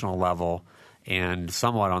national level and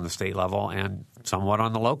somewhat on the state level and somewhat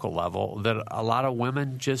on the local level, that a lot of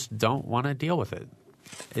women just don't want to deal with it.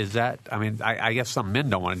 Is that – I guess some men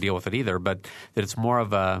don't want to deal with it either, but that it's more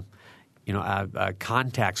of a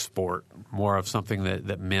contact sport, more of something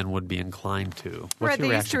that men would be inclined to. What's your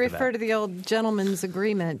they used to reaction refer to the old gentleman's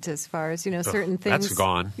agreement as far as, certain things. That's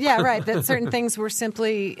gone. Yeah, right, that certain things were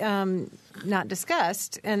simply not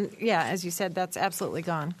discussed. And, yeah, as you said, that's absolutely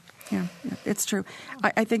gone. Yeah, it's true.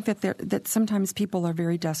 I think that sometimes people are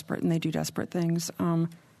very desperate and they do desperate things.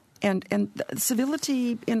 And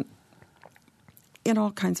civility in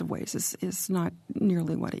all kinds of ways is not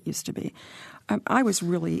nearly what it used to be. I was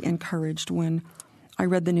really encouraged when I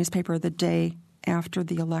read the newspaper the day after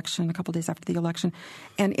the election, a couple days after the election,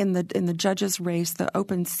 and in the judges' race, the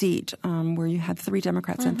open seat where you had 3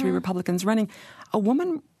 Democrats and 3 Republicans running, a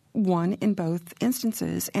woman won in both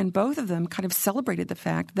instances, and both of them kind of celebrated the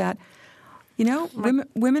fact that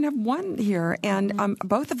women have won here, and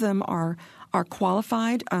both of them are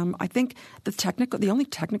qualified. I think the only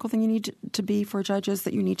technical thing you need to be for a judge is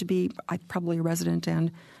that you need to be probably a resident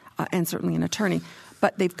and certainly an attorney.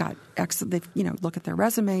 But they've got excellent. Look at their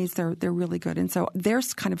resumes; they're really good, and so they're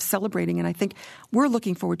kind of celebrating. And I think we're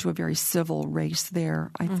looking forward to a very civil race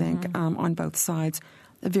there. I think on both sides.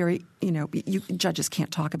 Judges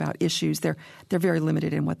can't talk about issues. They're very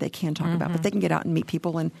limited in what they can talk about, but they can get out and meet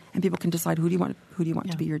people, and people can decide who do you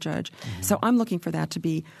want to be your judge. So I'm looking for that to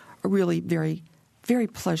be a really very, very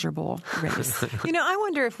pleasurable race. I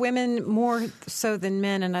wonder if women more so than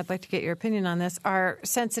men, and I'd like to get your opinion on this, are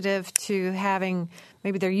sensitive to having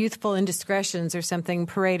maybe their youthful indiscretions or something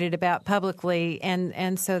paraded about publicly,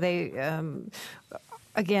 and so they.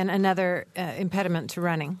 Again, another impediment to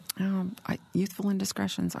running. Youthful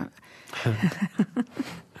indiscretions.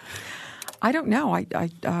 I don't know.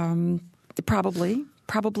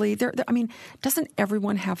 Probably. Doesn't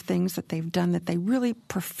everyone have things that they've done that they really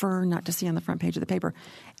prefer not to see on the front page of the paper?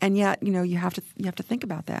 And yet, you have to think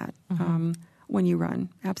about that when you run.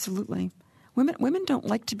 Absolutely. Women don't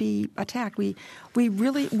like to be attacked. We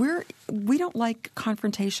don't like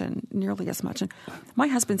confrontation nearly as much. And my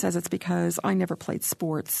husband says it's because I never played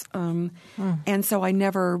sports, and so I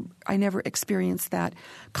never experienced that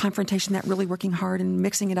confrontation, that really working hard and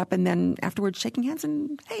mixing it up, and then afterwards shaking hands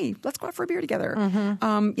and hey, let's go out for a beer together.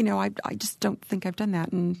 I just don't think I've done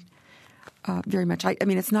that and very much.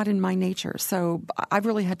 It's not in my nature, so I've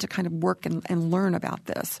really had to kind of work and learn about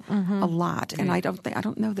this a lot. And I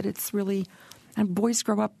don't know that it's really. And boys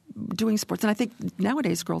grow up doing sports, and I think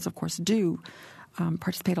nowadays girls, of course, do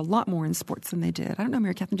participate a lot more in sports than they did. I don't know,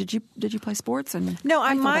 Mary Catherine, did you play sports? No,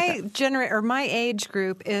 my age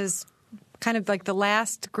group is kind of like the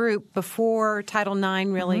last group before Title IX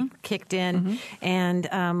really kicked in, and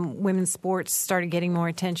women's sports started getting more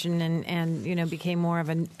attention and became more of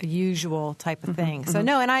a usual type of thing. So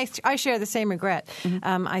no, and I share the same regret.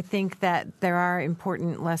 I think that there are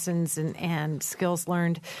important lessons and skills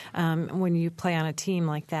learned when you play on a team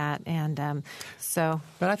like that, and so.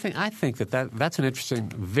 But I think that's an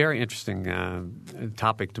very interesting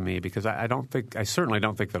topic to me, because I certainly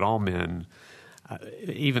don't think that all men.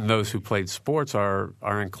 Even those who played sports are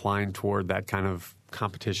inclined toward that kind of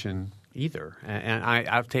competition either. And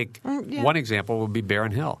I'll take one example would be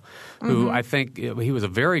Barron Hill, who I think he was a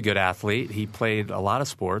very good athlete. He played a lot of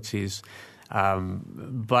sports.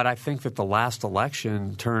 But I think that the last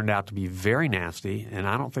election turned out to be very nasty. And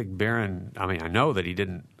I don't think Barron – I know that he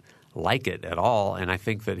didn't like it at all. And I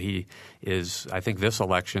think that I think this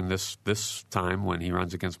election, this time when he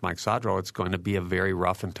runs against Mike Sodro, it's going to be a very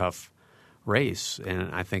rough and tough race,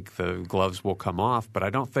 and I think the gloves will come off. But I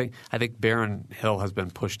think Barron Hill has been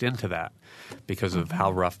pushed into that because of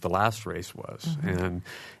how rough the last race was. And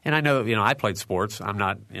I know I played sports. I'm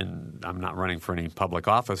not running for any public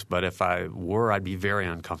office, but if I were, I'd be very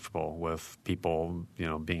uncomfortable with people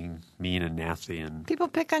being mean and nasty. And people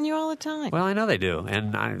pick on you all the time. Well, I know they do,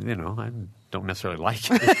 and I don't necessarily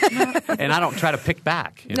like it, and I don't try to pick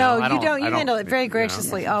back. No, you don't. You handle it very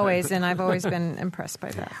graciously always, and I've always been impressed by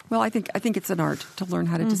that. Well, I think it's an art to learn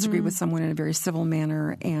how to disagree with someone in a very civil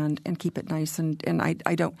manner and keep it nice. And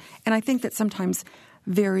I don't. And I think that sometimes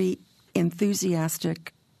very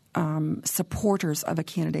enthusiastic supporters of a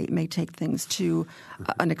candidate may take things to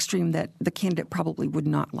an extreme that the candidate probably would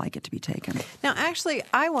not like it to be taken. Now, actually,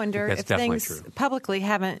 I wonder if things publicly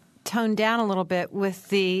haven't toned down a little bit with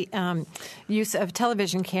the use of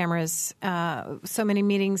television cameras. So many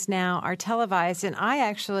meetings now are televised, and I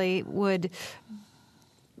actually would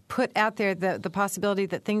put out there the possibility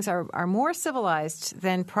that things are more civilized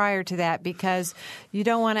than prior to that, because you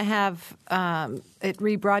don't want to have it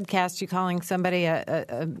rebroadcast you calling somebody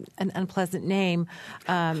an unpleasant name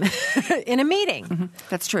in a meeting. Mm-hmm.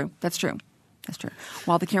 That's true.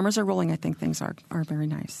 While the cameras are rolling, I think things are very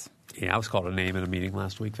nice. Yeah, I was called a name in a meeting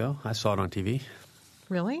last week, though. I saw it on TV.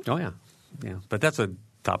 Really? Oh, yeah. But that's a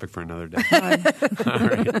topic for another day. All right.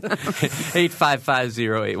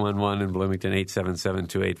 855-0811 in Bloomington,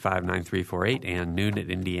 877-285-9348, and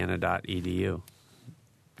noon@indiana.edu.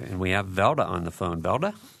 And we have Velda on the phone.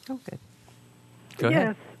 Velda? Oh, good. Go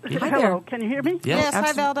ahead. Yes. Hi Hello. there. Can you hear me? Yes.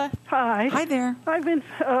 Hi, Velda. Hi. Hi there. I've been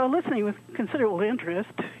listening with considerable interest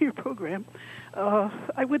to your program.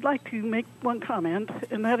 I would like to make one comment,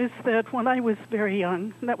 and that is that when I was very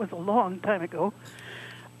young, and that was a long time ago,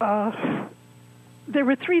 there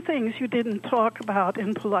were three things you didn't talk about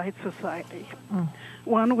in polite society.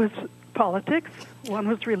 One was politics, one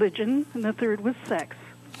was religion, and the third was sex.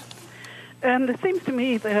 And it seems to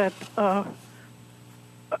me that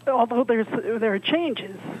although there are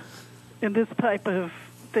changes in this type of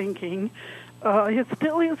thinking, it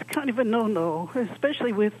still is kind of a no-no,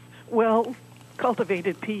 especially with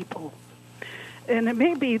well-cultivated people. And it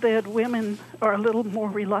may be that women are a little more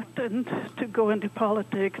reluctant to go into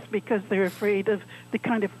politics because they're afraid of the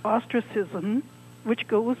kind of ostracism which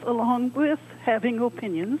goes along with having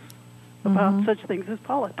opinions about such things as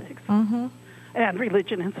politics and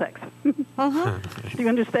religion and sex. Do you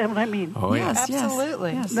understand what I mean? Oh, yeah. Yes,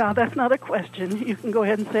 absolutely. Yes. No, that's not a question. You can go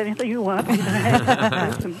ahead and say anything you want.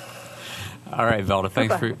 All right, Velda.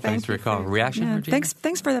 Thanks for your call. Reaction, Yeah, Regina?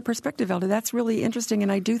 thanks for that perspective, Velda. That's really interesting,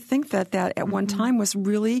 and I do think that at one time was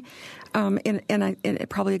really, and it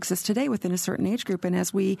probably exists today within a certain age group. And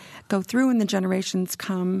as we go through and the generations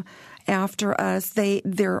come after us,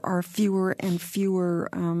 there are fewer and fewer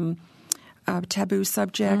taboo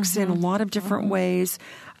subjects in a lot of different ways.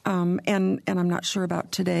 And I'm not sure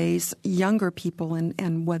about today's younger people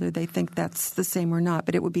and whether they think that's the same or not,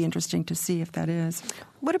 but it would be interesting to see if that is.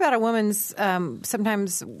 What about a woman's,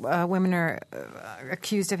 sometimes women are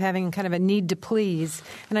accused of having kind of a need to please.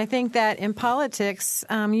 And I think that in politics,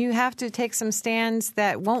 you have to take some stands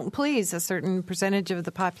that won't please a certain percentage of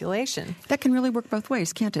the population. That can really work both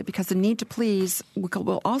ways, can't it? Because the need to please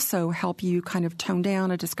will also help you kind of tone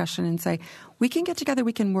down a discussion and say, we can get together,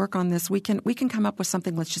 we can work on this, we can come up with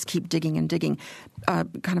something, let's just keep digging and digging,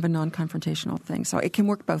 kind of a non-confrontational thing. So it can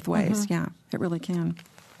work both ways. Yeah, it really can.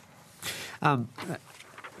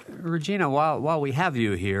 Regina, while we have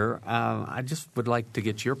you here, I just would like to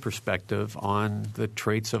get your perspective on the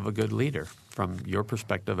traits of a good leader. From your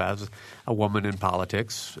perspective as a woman in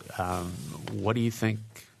politics, what do you think?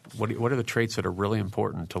 What are the traits that are really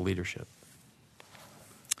important to leadership?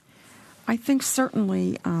 I think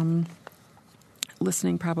certainly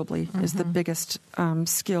listening probably is the biggest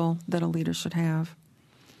skill that a leader should have.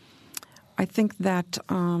 I think that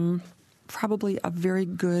probably a very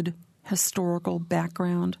good historical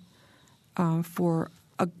background for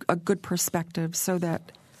a good perspective so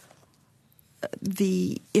that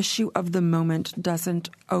the issue of the moment doesn't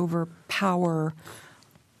overpower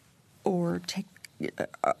or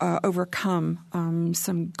overcome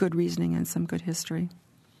some good reasoning and some good history.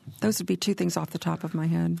 Those would be two things off the top of my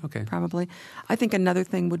head, probably. I think another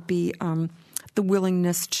thing would be the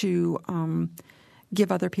willingness to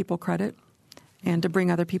give other people credit and to bring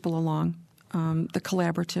other people along. The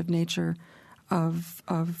collaborative nature of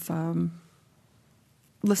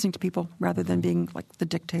listening to people rather than being like the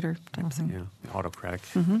dictator type thing. Yeah, autocratic.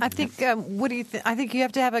 I think. What do you think? I think you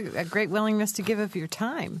have to have a great willingness to give of your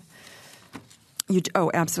time.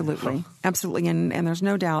 Absolutely, absolutely, and there's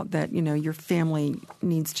no doubt that your family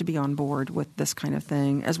needs to be on board with this kind of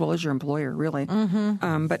thing, as well as your employer, really.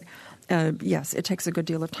 But yes, it takes a good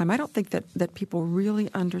deal of time. I don't think that people really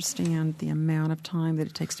understand the amount of time that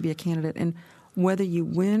it takes to be a candidate, and whether you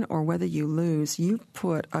win or whether you lose, you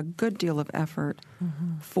put a good deal of effort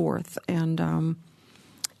forth, and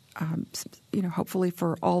hopefully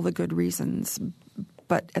for all the good reasons.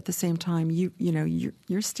 But at the same time,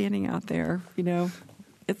 you're standing out there.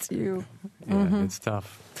 It's you. Yeah, it's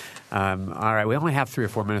tough. All right, we only have 3 or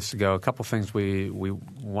 4 minutes to go. A couple things we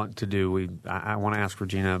want to do. I want to ask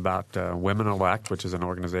Regina about Women Elect, which is an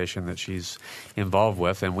organization that she's involved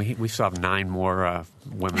with, and we still have 9 more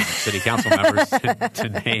women city council members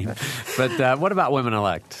to name. But what about Women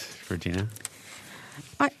Elect, Regina?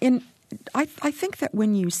 I think that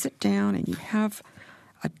when you sit down and you have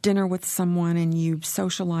a dinner with someone and you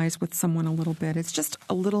socialize with someone a little bit, it's just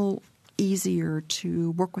a little easier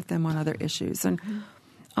to work with them on other issues. And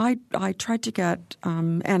I tried to get,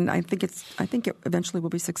 and I think it eventually will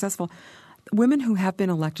be successful, women who have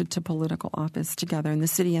been elected to political office together in the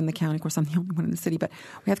city and the county. Of course, I'm the only one in the city, but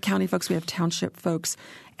we have county folks, we have township folks,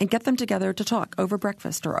 and get them together to talk over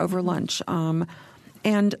breakfast or over lunch.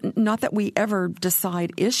 And not that we ever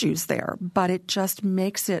decide issues there, but it just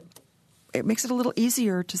makes it a little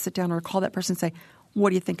easier to sit down or call that person and say, what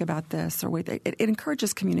do you think about this? Or wait, it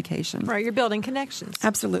encourages communication. Right, you're building connections.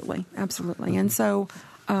 Absolutely. And so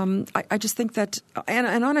I just think that,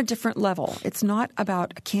 and on a different level, it's not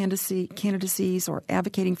about candidacies or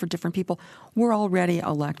advocating for different people. We're already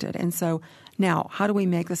elected. And so now, how do we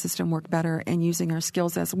make the system work better? And using our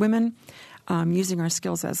skills as women, using our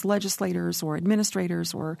skills as legislators or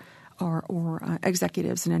administrators or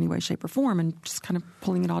executives in any way, shape, or form, and just kind of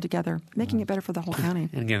pulling it all together, making it better for the whole county.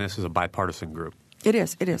 And again, this is a bipartisan group. It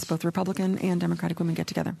is. Both Republican and Democratic women get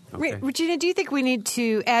together. Okay. Regina, do you think we need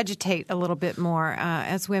to agitate a little bit more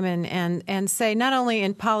as women and say not only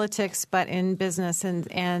in politics but in business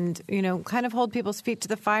and kind of hold people's feet to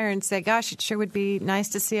the fire and say, gosh, it sure would be nice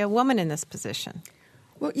to see a woman in this position?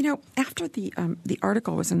 Well, after the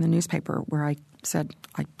article was in the newspaper where I said,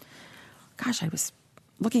 I was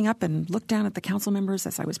looking up and looked down at the council members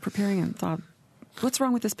as I was preparing and thought, what's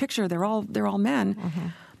wrong with this picture? They're all men. Mm-hmm.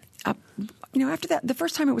 After that, the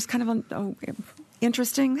first time it was kind of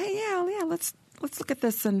interesting. Hey, yeah, let's look at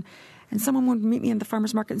this. And someone would meet me in the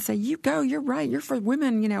farmer's market and say, you're right, you're for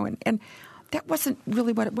women, and that wasn't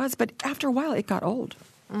really what it was. But after a while, it got old.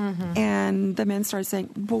 Mm-hmm. And the men started saying,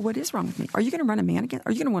 well, what is wrong with me? Are you going to run a man against?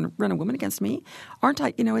 Are you going to want to run a woman against me? Aren't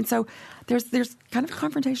I? And so there's kind of a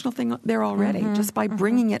confrontational thing there already just by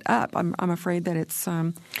bringing it up. I'm afraid that it's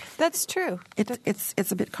that's true.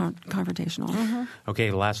 It's a bit confrontational. Mm-hmm. Okay,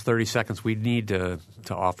 the last 30 seconds. We need to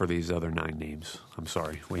offer these other 9 names. I'm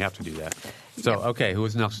sorry, we have to do that. So, okay, who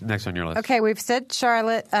is next on your list? Okay, we've said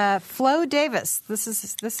Charlotte. Flo Davis. This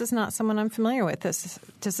is not someone I'm familiar with.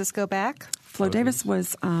 Does this go back? Flo Davis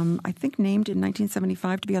was, I think, named in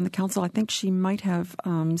 1975 to be on the council. I think she might have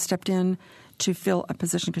stepped in to fill a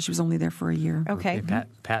position because she was only there for a year. Okay.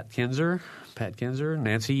 Pat Kinzer,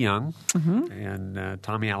 Nancy Young, and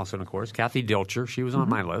Tommy Allison, of course. Kathy Dilcher, she was on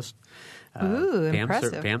my list. Ooh,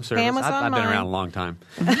 impressive. Pam Service. Pam was on I've been mine. around a long time.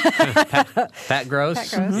 Pat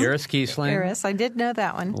Gross, Iris Kiesling. Iris, I did know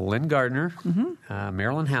that one. Lynn Gardner,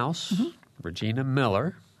 Marilyn House, Regina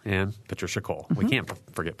Miller, and Patricia Cole. We can't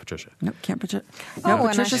forget Patricia. Nope, can't forget.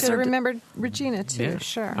 And I should have remembered Regina too. Yeah.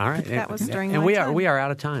 Sure. All right. That was during and my time. we are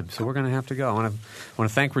out of time, so we're going to have to go. I want to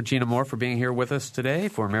thank Regina Moore for being here with us today.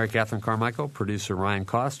 For Mary Catherine Carmichael, producer Ryan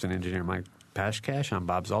Cost, and engineer Mike Pashkash, I'm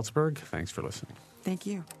Bob Zaltzberg. Thanks for listening. Thank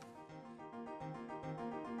you.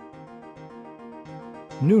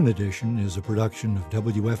 Noon Edition is a production of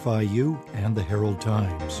WFIU and the Herald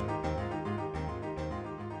Times.